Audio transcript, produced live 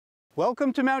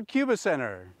Welcome to Mount Cuba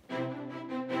Center.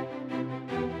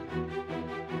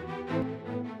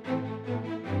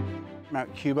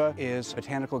 Mount Cuba is a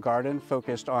botanical garden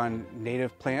focused on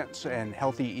native plants and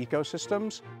healthy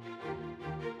ecosystems.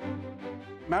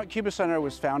 Mount Cuba Center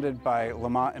was founded by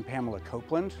Lamont and Pamela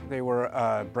Copeland. They were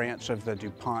a branch of the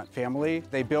DuPont family.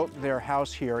 They built their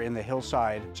house here in the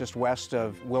hillside just west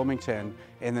of Wilmington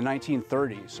in the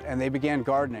 1930s, and they began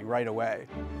gardening right away.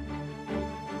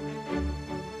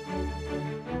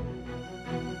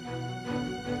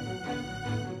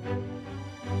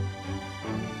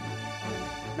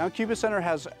 Mount Cuba Center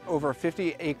has over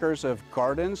 50 acres of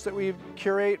gardens that we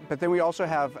curate, but then we also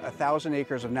have 1,000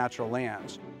 acres of natural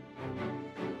lands.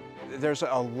 There's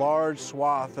a large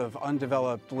swath of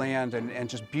undeveloped land and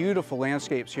just beautiful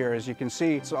landscapes here. As you can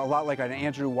see, it's a lot like an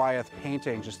Andrew Wyeth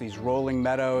painting, just these rolling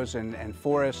meadows and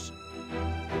forests.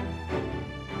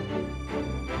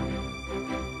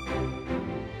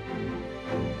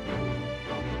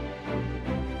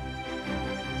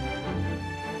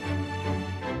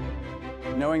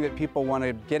 Knowing that people want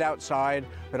to get outside,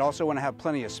 but also want to have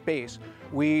plenty of space,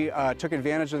 we took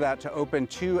advantage of that to open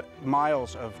 2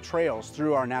 miles of trails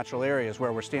through our natural areas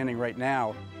where we're standing right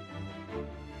now.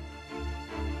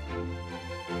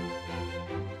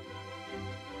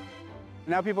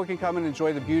 Now people can come and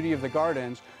enjoy the beauty of the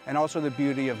gardens and also the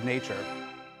beauty of nature.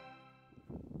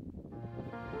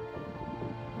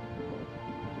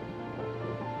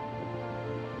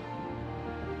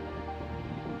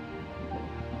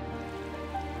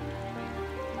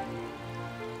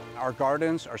 Our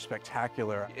gardens are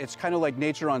spectacular. It's kind of like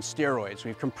nature on steroids.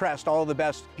 We've compressed all the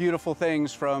best, beautiful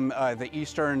things from the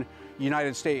eastern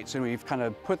United States, and we've kind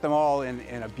of put them all in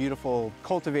a beautiful,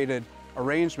 cultivated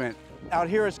arrangement. Out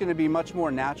here, it's going to be much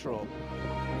more natural.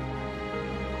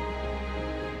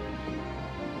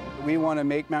 We want to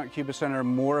make Mount Cuba Center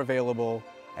more available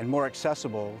and more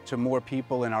accessible to more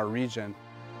people in our region,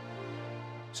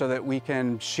 so that we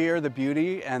can share the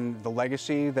beauty and the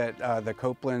legacy that the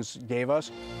Copelands gave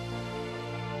us.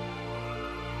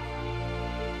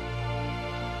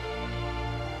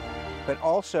 But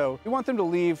also, we want them to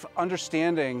leave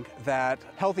understanding that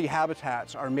healthy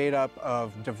habitats are made up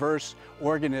of diverse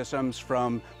organisms,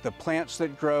 from the plants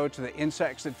that grow to the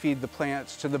insects that feed the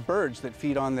plants to the birds that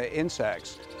feed on the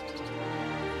insects.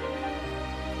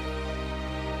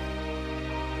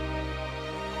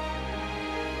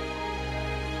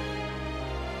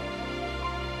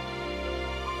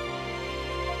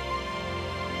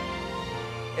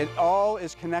 It all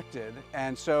is connected,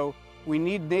 and so we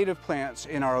need native plants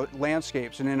in our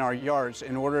landscapes and in our yards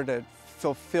in order to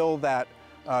fulfill that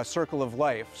circle of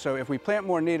life. So if we plant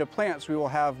more native plants, we will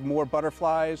have more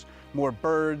butterflies, more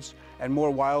birds, and more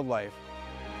wildlife.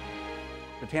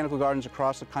 Botanical gardens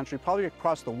across the country, probably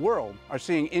across the world, are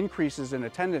seeing increases in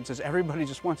attendance as everybody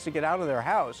just wants to get out of their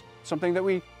house, something that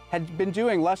we had been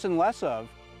doing less and less of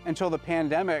until the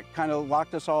pandemic kind of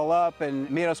locked us all up and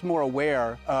made us more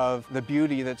aware of the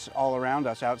beauty that's all around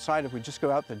us outside if we just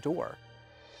go out the door.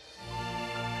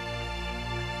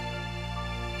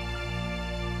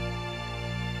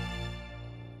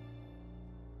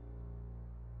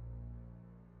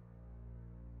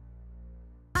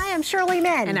 Hi, I'm Shirley.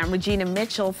 And I'm Regina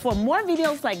Mitchell. For more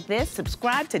videos like this,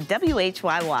 subscribe to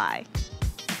WHYY.